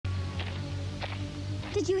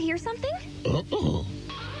Did you hear something? Uh-oh.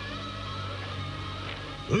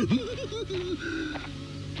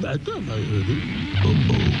 That time I heard it.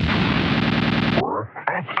 Uh-oh.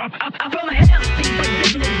 I'm from hell, but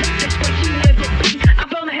this is that's what you never be. I'm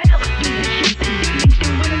from hell, do the shit that you do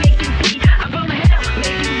and make you be. I'm from hell,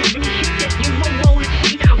 making you do shit that you won't wanna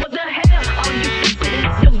see. What the hell are you stupid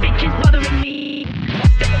little bitches bothering me?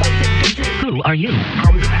 Who are you?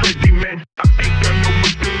 I'm the Freddie man. I ain't got no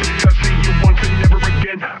mistakes. I see you once and never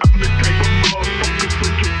again. I'm the type of motherfucker so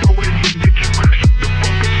just throw it in your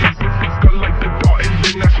Shut the fuck up, I like the thought and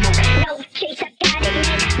then I smoke. No chase, I got it,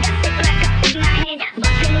 man. Got it like up in my hand.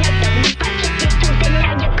 Busting up the beat, I kick your tooth and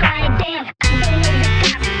now you're crying. Damn, I don't know the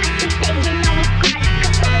cops. I keep saying no one cries.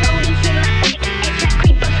 Couple loadies in my back. Extra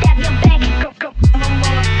creeper, stab your back. Go, I'm a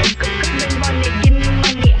motherfucker. Come and run it, give me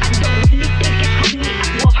money. I don't really think it's funny.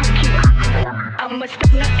 I will hurt you. I'm a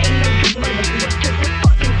stunner, ain't no dreamer. You were just a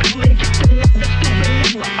fucking coming. Just another stupid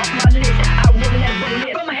number on my list. I will never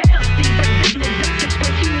live. From hell, see, but this is just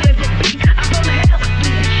what you never be. I'm from hell, do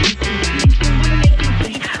the shit that you do and make you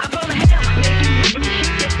see. I'm from hell, making you do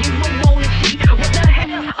shit that you won't wanna see. What the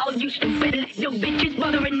hell, all you stupid little bitches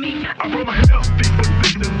bothering me? I'm from hell, people.